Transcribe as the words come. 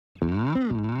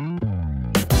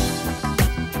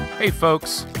Hey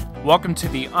folks, welcome to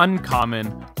the Uncommon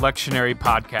Lectionary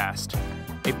Podcast,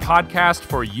 a podcast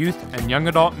for youth and young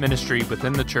adult ministry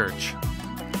within the church.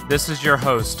 This is your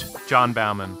host, John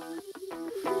Bauman.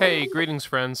 Hey, greetings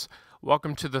friends.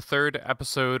 Welcome to the third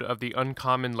episode of the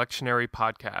Uncommon Lectionary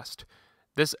Podcast.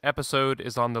 This episode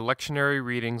is on the lectionary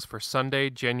readings for Sunday,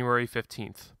 January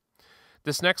 15th.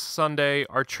 This next Sunday,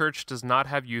 our church does not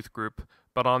have youth group,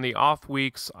 but on the off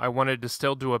weeks, I wanted to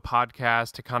still do a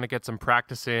podcast to kind of get some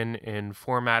practice in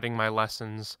formatting my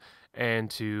lessons and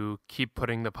to keep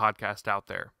putting the podcast out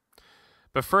there.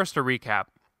 But first, a recap.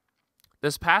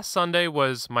 This past Sunday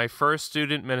was my first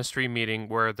student ministry meeting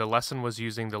where the lesson was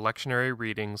using the lectionary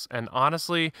readings, and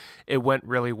honestly, it went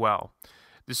really well.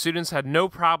 The students had no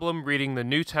problem reading the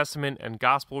New Testament and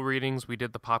Gospel readings. We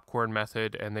did the popcorn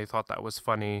method, and they thought that was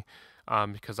funny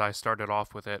because I started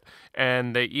off with it.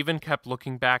 And they even kept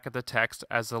looking back at the text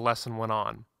as the lesson went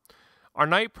on. Our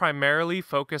night primarily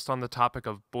focused on the topic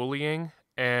of bullying,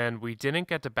 and we didn't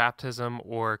get to baptism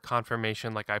or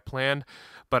confirmation like I planned,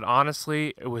 but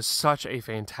honestly, it was such a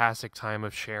fantastic time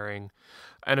of sharing.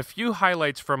 And a few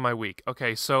highlights from my week.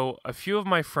 Okay, so a few of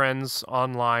my friends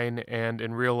online and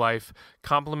in real life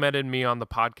complimented me on the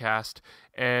podcast,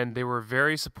 and they were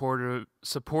very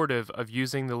supportive of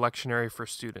using the lectionary for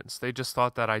students. They just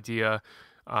thought that idea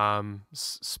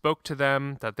spoke to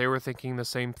them, that they were thinking the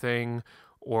same thing,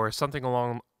 or something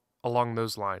along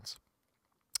those lines.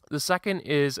 The second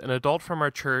is an adult from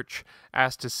our church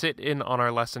asked to sit in on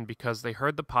our lesson because they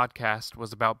heard the podcast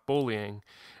was about bullying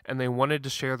and they wanted to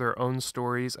share their own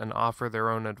stories and offer their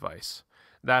own advice.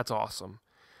 That's awesome.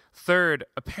 Third,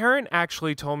 a parent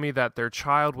actually told me that their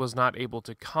child was not able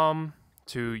to come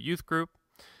to youth group,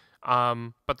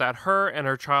 but that her and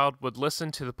her child would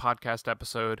listen to the podcast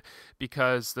episode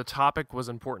because the topic was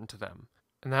important to them.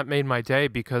 And that made my day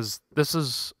because this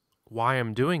is why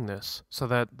I'm doing this, so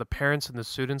that the parents and the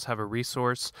students have a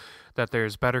resource, that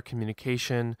there's better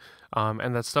communication,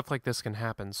 and that stuff like this can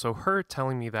happen. So her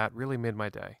telling me that really made my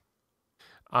day.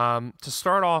 To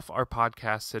start off our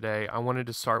podcast today, I wanted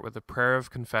to start with a prayer of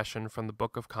confession from the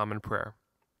Book of Common Prayer.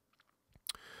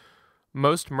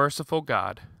 Most merciful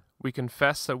God, we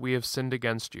confess that we have sinned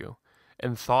against you,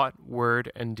 in thought, word,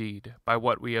 and deed, by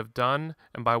what we have done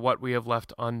and by what we have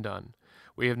left undone.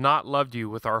 We have not loved you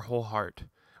with our whole heart.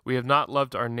 We have not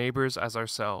loved our neighbors as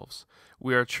ourselves.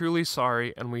 We are truly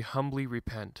sorry, and we humbly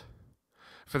repent.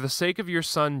 For the sake of your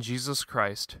Son, Jesus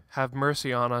Christ, have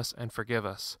mercy on us and forgive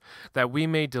us, that we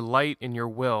may delight in your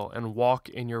will and walk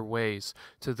in your ways,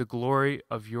 to the glory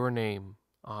of your name.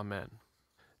 Amen.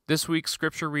 This week's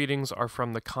scripture readings are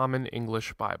from the Common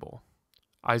English Bible.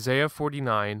 Isaiah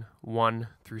 49,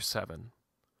 1-7.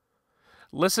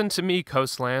 Listen to me,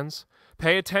 coastlands.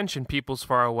 Pay attention, peoples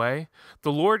far away.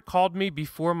 The Lord called me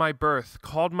before my birth,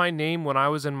 called my name when I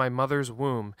was in my mother's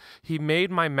womb. He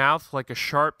made my mouth like a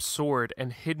sharp sword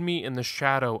and hid me in the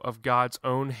shadow of God's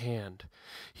own hand.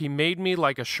 He made me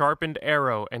like a sharpened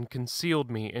arrow and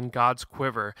concealed me in God's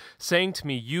quiver, saying to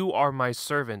me, "You are my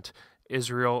servant,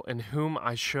 Israel, in whom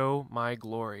I show my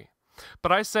glory."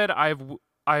 But I said, I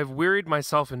have wearied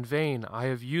myself in vain. I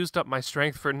have used up my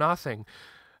strength for nothing.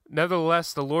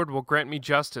 Nevertheless, the Lord will grant me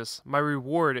justice. My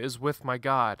reward is with my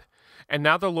God. And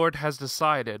now the Lord has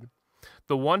decided,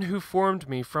 the one who formed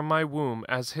me from my womb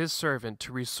as his servant,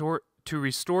 to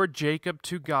restore Jacob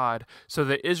to God, so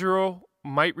that Israel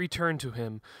might return to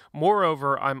him.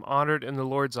 Moreover, I'm honored in the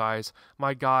Lord's eyes.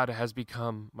 My God has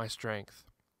become my strength.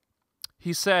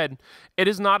 He said, "It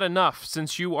is not enough,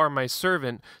 since you are my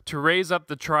servant, to raise up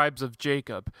the tribes of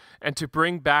Jacob, and to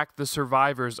bring back the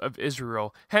survivors of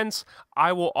Israel. Hence,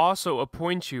 I will also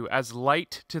appoint you as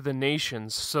light to the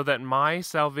nations, so that my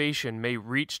salvation may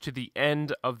reach to the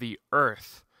end of the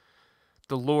earth."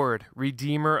 The Lord,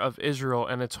 Redeemer of Israel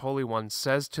and its Holy One,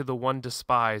 says to the one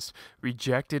despised,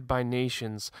 rejected by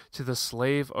nations, to the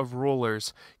slave of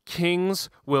rulers, "Kings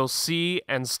will see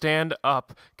and stand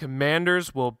up,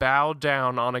 commanders will bow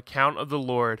down on account of the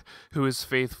Lord, who is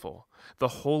faithful, the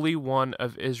Holy One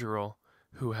of Israel,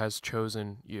 who has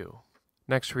chosen you."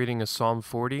 Next reading is Psalm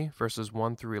 40, verses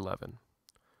 1-11.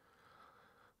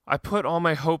 I put all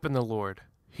my hope in the Lord.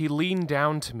 He leaned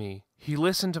down to me. He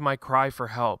listened to my cry for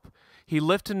help. He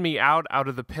lifted me out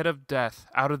of the pit of death,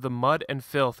 out of the mud and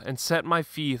filth, and set my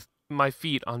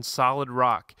feet on solid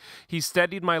rock. He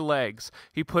steadied my legs.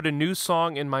 He put a new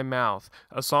song in my mouth,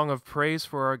 a song of praise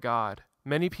for our God.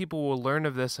 Many people will learn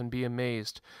of this and be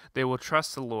amazed. They will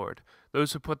trust the Lord.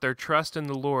 Those who put their trust in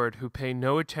the Lord, who pay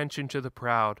no attention to the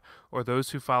proud, or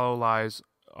those who follow lies,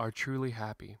 are truly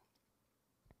happy.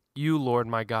 You, Lord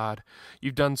my God,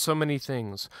 you've done so many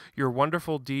things. Your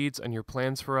wonderful deeds and your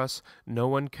plans for us, no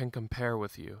one can compare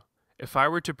with you. If I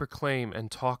were to proclaim and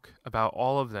talk about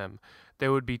all of them, they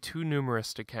would be too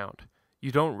numerous to count.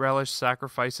 You don't relish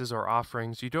sacrifices or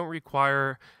offerings. You don't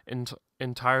require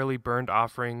entirely burned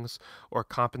offerings or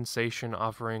compensation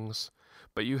offerings,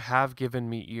 but you have given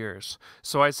me ears.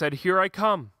 So I said, Here I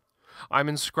come. I'm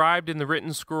inscribed in the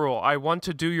written scroll. I want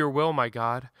to do your will, my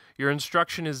God. Your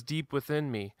instruction is deep within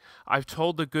me. I've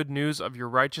told the good news of your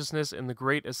righteousness in the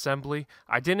great assembly.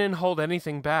 I didn't hold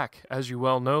anything back, as you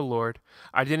well know, Lord.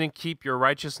 I didn't keep your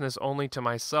righteousness only to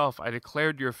myself. I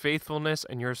declared your faithfulness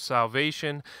and your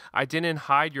salvation. I didn't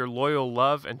hide your loyal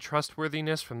love and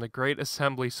trustworthiness from the great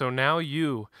assembly. So now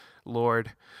you,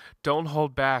 Lord, don't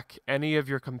hold back any of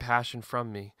your compassion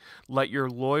from me. Let your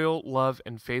loyal love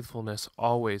and faithfulness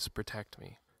always protect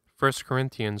me. 1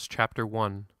 Corinthians chapter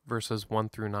 1, verses 1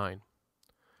 through 9.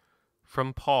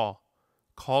 From Paul,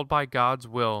 called by God's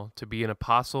will to be an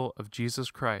apostle of Jesus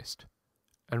Christ,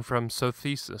 and from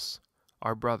Sothesis,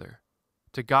 our brother,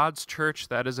 to God's church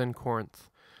that is in Corinth,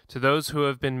 to those who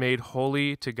have been made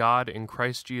holy to God in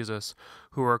Christ Jesus,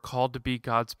 who are called to be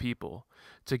God's people,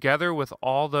 together with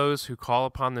all those who call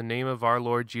upon the name of our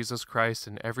Lord Jesus Christ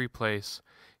in every place.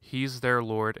 He's their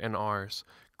Lord and ours.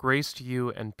 Grace to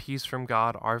you and peace from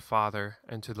God our Father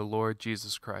and to the Lord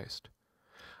Jesus Christ.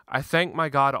 I thank my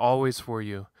God always for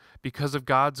you, because of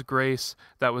God's grace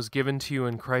that was given to you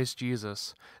in Christ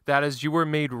Jesus, that as you were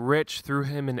made rich through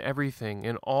him in everything,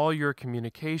 in all your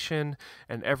communication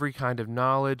and every kind of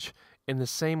knowledge, in the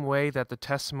same way that the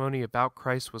testimony about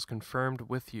Christ was confirmed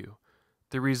with you.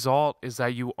 The result is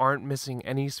that you aren't missing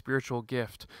any spiritual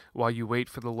gift while you wait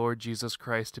for the Lord Jesus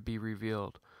Christ to be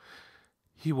revealed.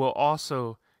 He will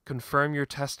also confirm your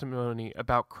testimony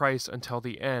about Christ until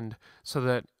the end, so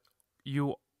that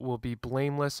you will be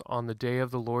blameless on the day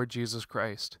of the Lord Jesus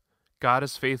Christ. God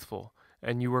is faithful,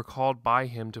 and you were called by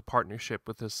him to partnership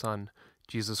with his Son,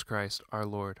 Jesus Christ our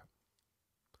Lord.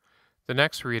 The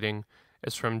next reading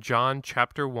is from John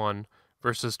chapter 1,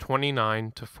 verses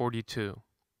 29 to 42.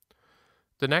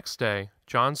 The next day,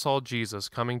 John saw Jesus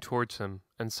coming towards him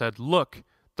and said, Look,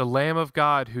 the Lamb of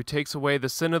God who takes away the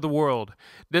sin of the world.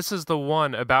 This is the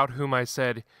one about whom I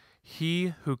said,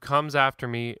 He who comes after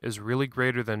me is really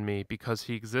greater than me because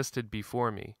he existed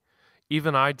before me.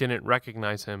 Even I didn't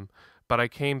recognize him, but I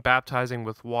came baptizing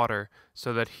with water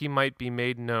so that he might be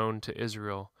made known to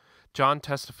Israel. John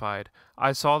testified,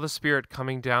 I saw the Spirit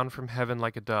coming down from heaven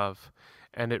like a dove,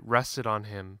 and it rested on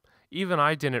him. Even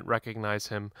I didn't recognize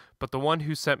him, but the one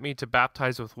who sent me to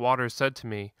baptize with water said to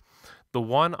me, The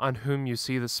one on whom you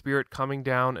see the Spirit coming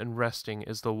down and resting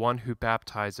is the one who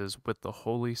baptizes with the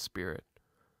Holy Spirit.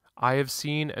 I have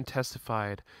seen and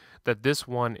testified that this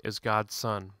one is God's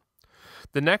Son.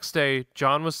 The next day,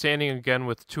 John was standing again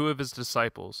with two of his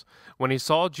disciples. When he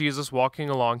saw Jesus walking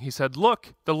along, he said,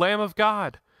 Look, the Lamb of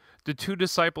God! The two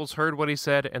disciples heard what he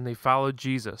said, and they followed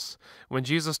Jesus. When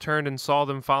Jesus turned and saw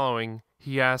them following,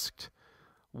 he asked,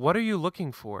 What are you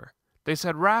looking for? They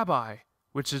said, Rabbi,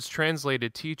 which is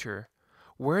translated teacher,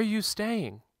 where are you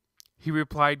staying? He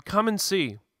replied, Come and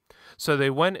see. So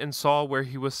they went and saw where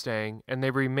he was staying, and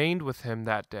they remained with him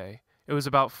that day. It was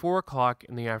about 4:00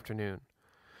 in the afternoon.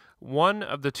 One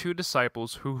of the two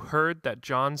disciples who heard that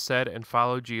John said and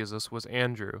followed Jesus was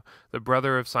Andrew, the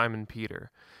brother of Simon Peter.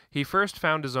 He first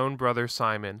found his own brother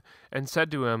Simon, and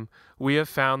said to him, We have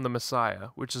found the Messiah,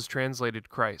 which is translated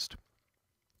Christ.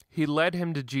 He led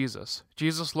him to Jesus.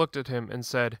 Jesus looked at him and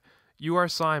said, You are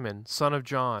Simon, son of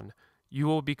John. You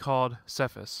will be called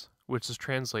Cephas, which is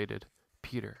translated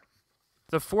Peter.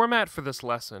 The format for this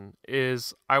lesson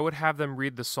is I would have them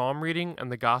read the psalm reading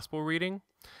and the gospel reading,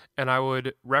 and I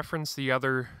would reference the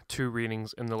other two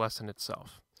readings in the lesson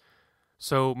itself.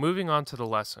 So moving on to the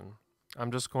lesson,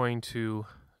 I'm just going to,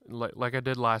 like I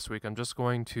did last week, I'm just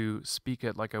going to speak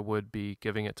it like I would be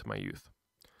giving it to my youth.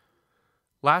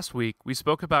 Last week, we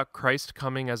spoke about Christ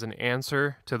coming as an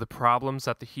answer to the problems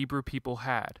that the Hebrew people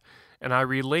had, and I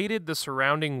related the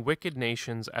surrounding wicked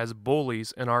nations as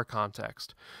bullies in our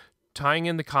context, tying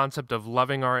in the concept of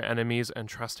loving our enemies and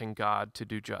trusting God to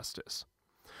do justice.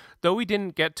 Though we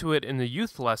didn't get to it in the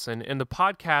youth lesson, in the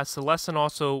podcast, the lesson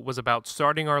also was about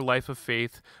starting our life of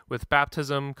faith with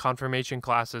baptism, confirmation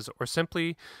classes, or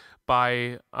simply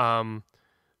by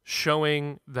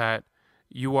showing that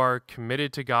you are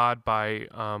committed to God by,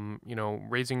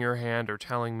 raising your hand or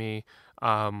telling me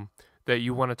that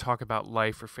you want to talk about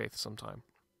life or faith sometime.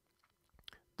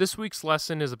 This week's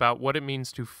lesson is about what it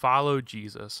means to follow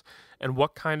Jesus and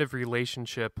what kind of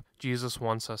relationship Jesus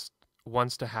wants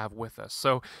to have with us.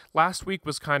 So last week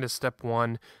was kind of step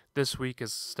 1. This week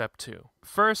is step 2.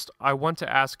 First, I want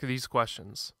to ask these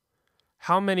questions.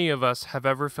 How many of us have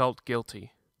ever felt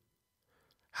guilty?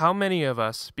 How many of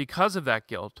us, because of that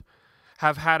guilt,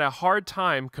 have had a hard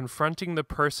time confronting the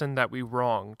person that we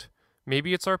wronged?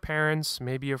 Maybe it's our parents,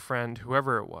 maybe a friend,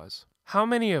 whoever it was. How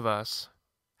many of us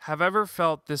have ever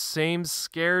felt this same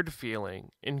scared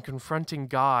feeling in confronting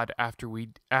God after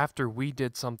we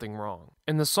did something wrong?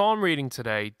 In the psalm reading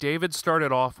today, David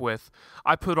started off with,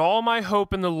 "I put all my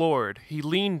hope in the Lord. He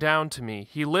leaned down to me.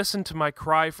 He listened to my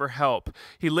cry for help.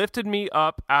 He lifted me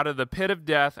up out of the pit of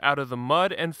death, out of the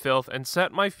mud and filth, and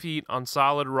set my feet on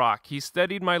solid rock. He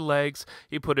steadied my legs.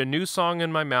 He put a new song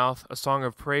in my mouth, a song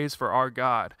of praise for our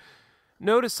God."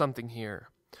 Notice something here.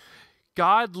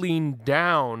 God leaned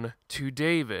down to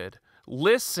David,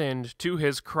 listened to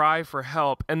his cry for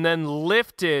help, and then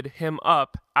lifted him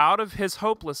up out of his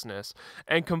hopelessness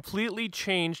and completely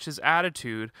changed his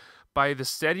attitude by the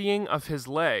steadying of his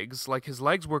legs, like his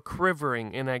legs were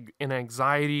quivering in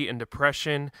anxiety and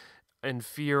depression and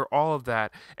fear, all of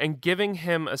that, and giving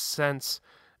him a sense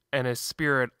and a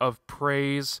spirit of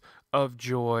praise, of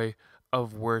joy,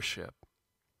 of worship.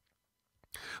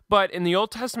 But in the Old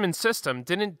Testament system,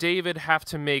 didn't David have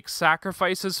to make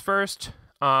sacrifices first?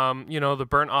 The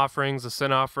burnt offerings, the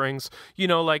sin offerings,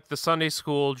 like the Sunday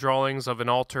school drawings of an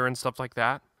altar and stuff like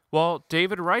that. Well,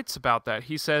 David writes about that.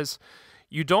 He says,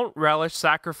 "You don't relish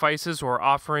sacrifices or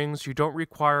offerings. You don't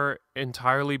require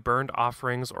entirely burned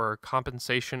offerings or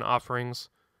compensation offerings."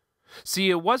 See,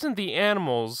 it wasn't the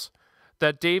animals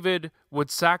that David would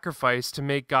sacrifice to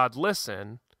make God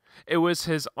listen. It was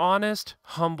his honest,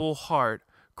 humble heart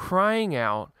crying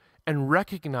out and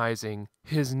recognizing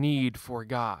his need for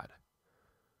God.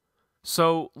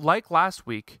 So, like last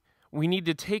week, we need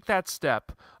to take that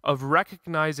step of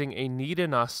recognizing a need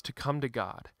in us to come to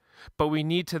God. But we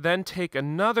need to then take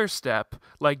another step,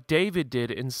 like David did,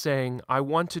 in saying, "I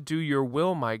want to do your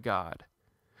will, my God."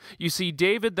 You see,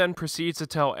 David then proceeds to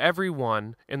tell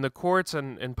everyone in the courts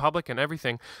and in public and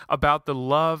everything about the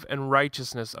love and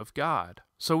righteousness of God.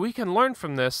 So we can learn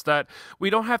from this that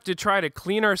we don't have to try to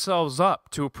clean ourselves up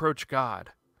to approach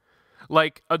God.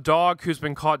 Like a dog who's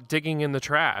been caught digging in the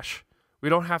trash. We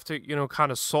don't have to,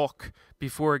 kind of sulk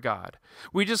before God.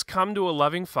 We just come to a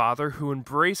loving Father who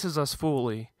embraces us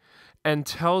fully and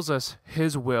tells us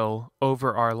his will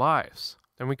over our lives.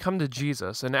 And we come to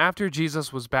Jesus, and after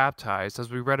Jesus was baptized,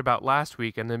 as we read about last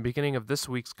week and the beginning of this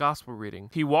week's gospel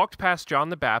reading, he walked past John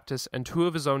the Baptist and two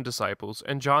of his own disciples,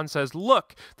 and John says,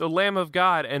 "Look, the Lamb of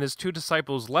God," and his two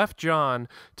disciples left John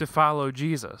to follow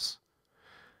Jesus.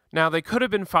 Now, they could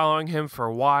have been following him for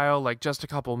a while, like just a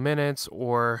couple minutes,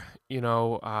 or,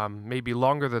 maybe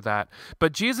longer than that,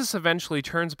 but Jesus eventually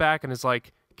turns back and is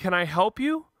like, "Can I help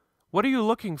you? What are you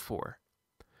looking for?"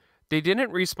 They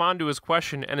didn't respond to his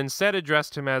question and instead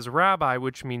addressed him as Rabbi,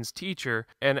 which means teacher,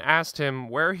 and asked him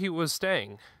where he was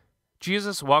staying.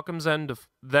 Jesus welcomes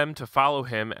them to follow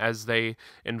him as they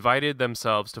invited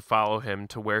themselves to follow him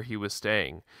to where he was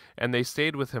staying, and they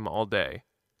stayed with him all day.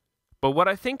 But what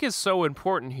I think is so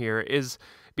important here is,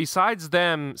 besides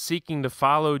them seeking to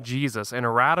follow Jesus in a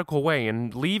radical way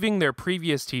and leaving their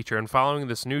previous teacher and following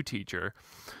this new teacher,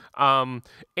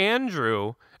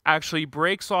 Andrew actually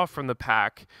breaks off from the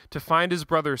pack to find his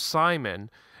brother Simon,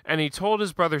 and he told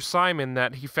his brother Simon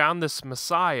that he found this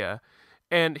Messiah,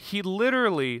 and he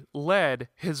literally led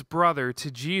his brother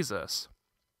to Jesus.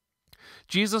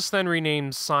 Jesus then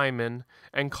renames Simon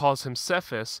and calls him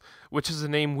Cephas, which is a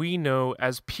name we know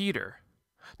as Peter.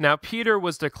 Now, Peter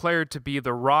was declared to be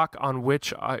the rock on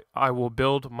which I will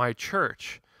build my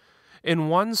church. In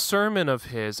one sermon of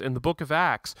his in the book of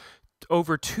Acts,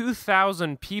 over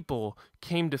 2,000 people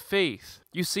came to faith.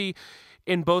 You see,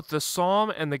 in both the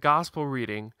psalm and the gospel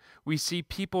reading, we see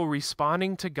people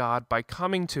responding to God by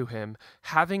coming to him,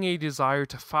 having a desire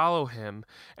to follow him,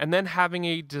 and then having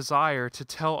a desire to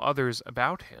tell others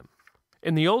about him.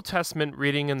 In the Old Testament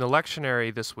reading in the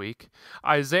Lectionary this week,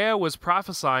 Isaiah was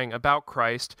prophesying about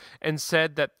Christ and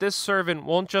said that this servant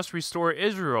won't just restore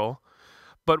Israel,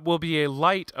 but will be a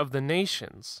light of the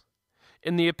nations.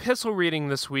 In the epistle reading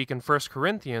this week in 1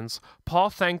 Corinthians,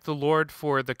 Paul thanked the Lord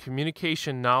for the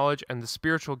communication, knowledge, and the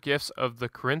spiritual gifts of the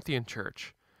Corinthian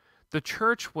church. The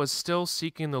church was still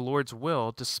seeking the Lord's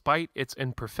will despite its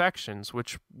imperfections,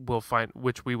 which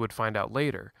we would find out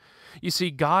later. You see,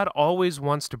 God always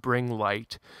wants to bring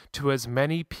light to as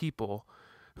many people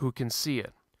who can see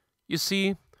it. You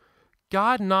see,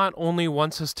 God not only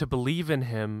wants us to believe in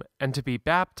him and to be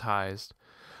baptized,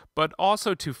 but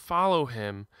also to follow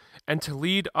him and to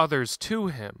lead others to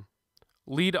him.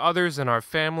 Lead others in our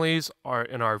families,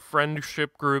 in our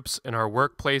friendship groups, in our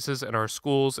workplaces, in our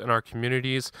schools, in our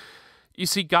communities. You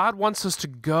see, God wants us to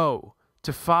go,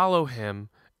 to follow him,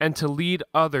 and to lead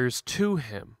others to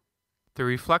him. The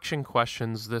reflection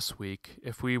questions this week,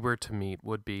 if we were to meet,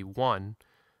 would be 1.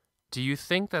 Do you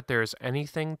think that there is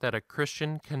anything that a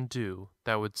Christian can do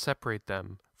that would separate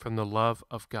them from the love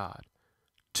of God?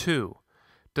 2.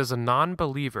 Does a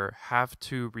non-believer have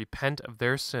to repent of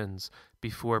their sins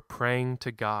before praying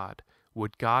to God?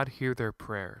 Would God hear their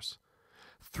prayers?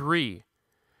 3.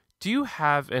 Do you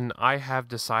have an I have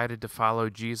decided to follow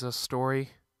Jesus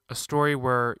story? A story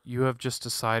where you have just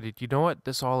decided, you know what,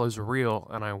 this all is real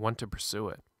and I want to pursue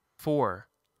it. 4.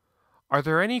 Are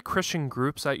there any Christian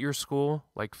groups at your school,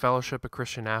 like Fellowship of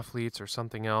Christian Athletes or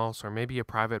something else, or maybe a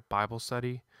private Bible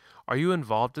study? Are you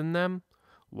involved in them?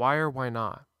 Why or why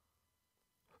not?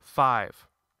 5.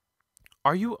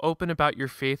 Are you open about your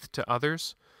faith to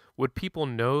others? Would people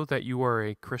know that you are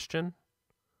a Christian?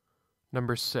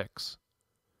 Number 6.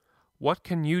 What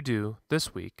can you do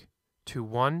this week to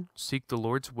 1. Seek the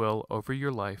Lord's will over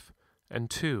your life, and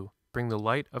 2. Bring the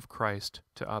light of Christ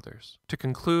to others? To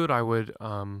conclude, I would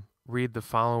read the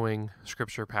following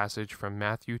scripture passage from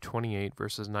Matthew 28,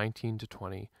 verses 19 to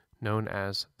 20, known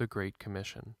as the Great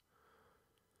Commission.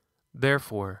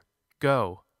 Therefore,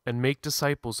 go and make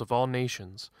disciples of all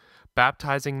nations,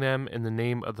 baptizing them in the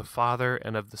name of the Father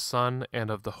and of the Son and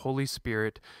of the Holy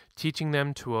Spirit, teaching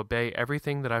them to obey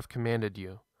everything that I've commanded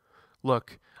you.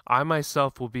 Look, I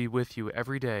myself will be with you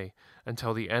every day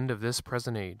until the end of this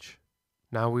present age.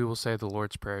 Now we will say the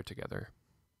Lord's Prayer together.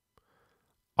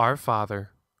 Our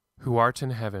Father, who art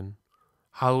in heaven,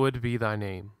 hallowed be thy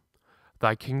name.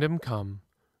 Thy kingdom come,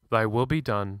 thy will be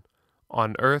done,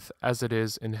 on earth as it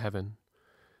is in heaven.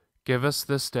 Give us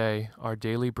this day our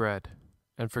daily bread,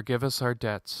 and forgive us our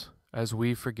debts, as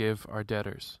we forgive our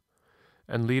debtors.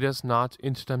 And lead us not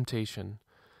into temptation,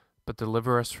 but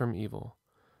deliver us from evil.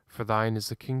 For thine is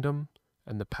the kingdom,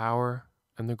 and the power,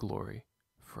 and the glory,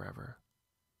 forever.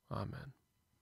 Amen.